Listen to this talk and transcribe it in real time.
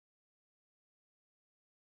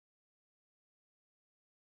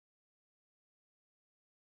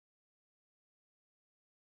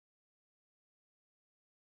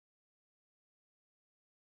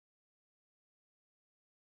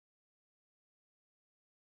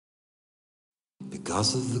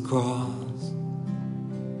Because of the cross,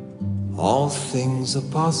 all things are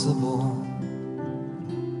possible.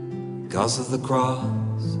 Because of the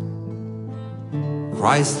cross,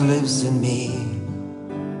 Christ lives in me.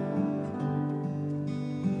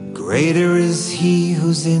 Greater is He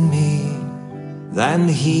who's in me than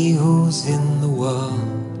he who's in the world.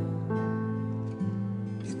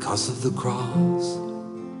 Because of the cross,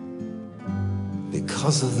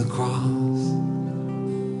 because of the cross,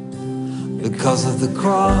 because of the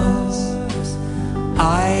cross,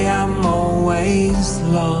 I am always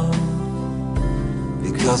loved.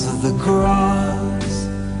 Because of the cross,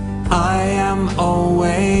 I am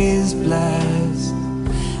always blessed.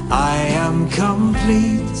 I am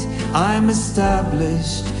complete, I'm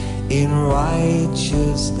established in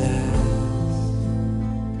righteousness.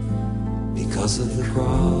 Because of the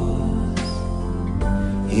cross,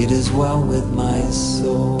 it is well with my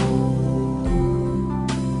soul.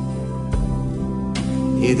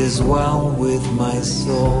 It is well with my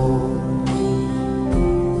soul.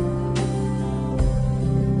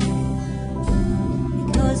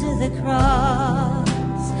 Because of the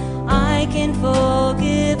cross, I can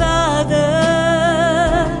forgive others.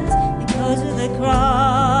 Because of the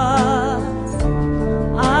cross,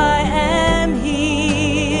 I am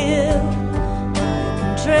healed. I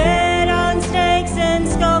can tread on snakes and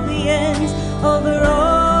scorpions, over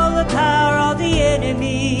all the power of the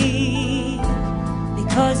enemy.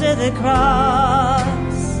 Because of the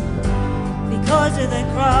cross, because of the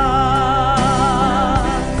cross,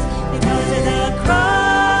 because of the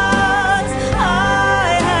cross,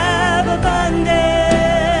 I have abundance.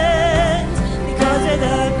 Because of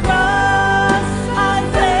the cross, I'm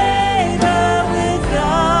favor with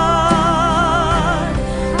God.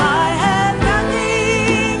 I have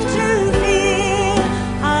nothing to fear.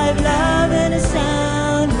 I've love and a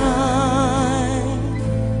sound mind.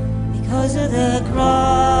 Because of the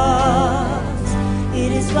cross,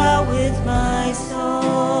 it is well with my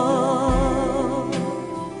soul.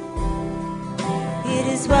 It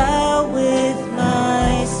is well with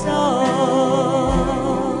my soul.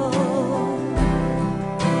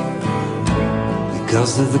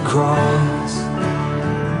 Because of the cross,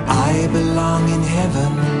 I belong in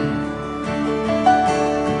heaven.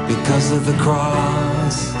 Because of the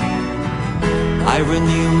cross, I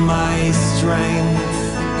renew my strength.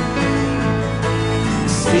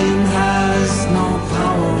 Sin has no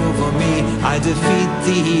power over me. I defeat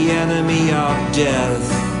the enemy of death.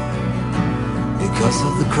 Because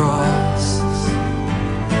of the cross,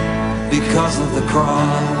 because of the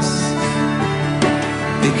cross,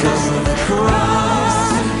 because of the cross,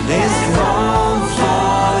 there's hope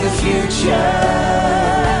for the future.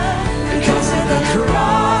 Because of the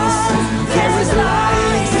cross, there is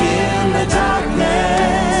light in the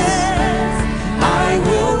darkness. I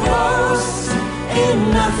will boast in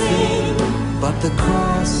nothing but the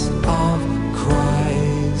cross of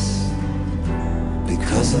Christ.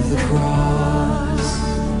 Because of the cross,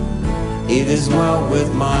 it is well with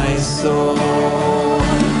my soul.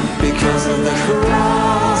 Because of the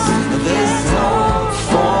cross, there's hope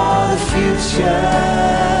for the future.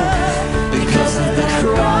 Because of the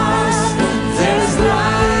cross, there's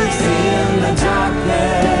light in the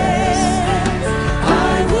darkness.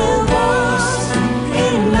 I will boast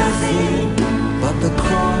in nothing but the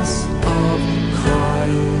cross of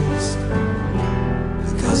Christ.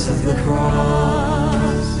 Because of the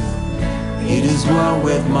cross, it is well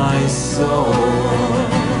with my soul.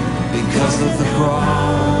 Because of the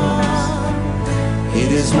cross,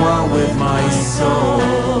 it is well with my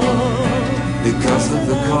soul. Because of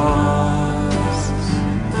the cross,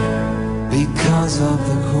 because of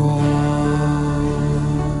the cross,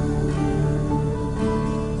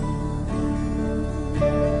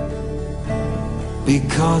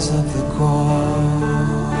 because of the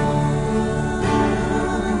cross.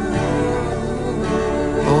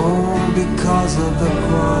 Oh, because of the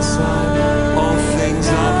cross, all things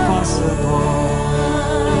are possible.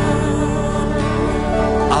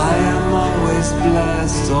 I am always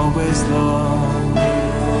blessed, always loved.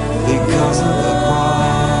 Because of the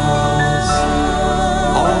cross,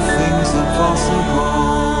 all things are possible.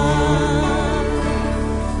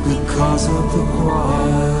 Because of the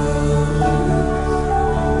cross,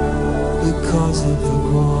 because of the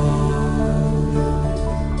cross,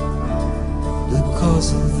 because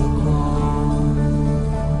of the cross,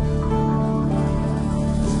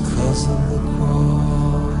 because of the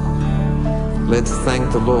cross. Let's thank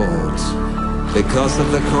the Lord. Because of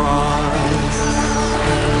the cross,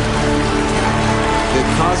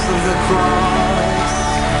 because of the cross,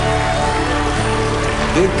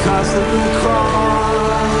 because of the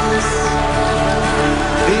cross,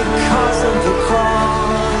 because of the cross.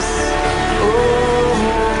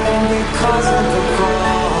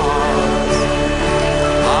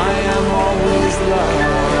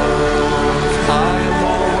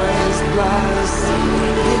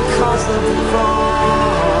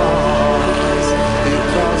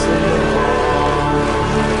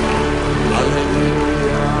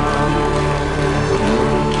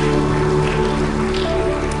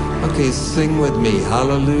 sing with me.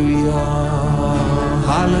 Hallelujah,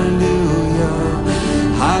 hallelujah.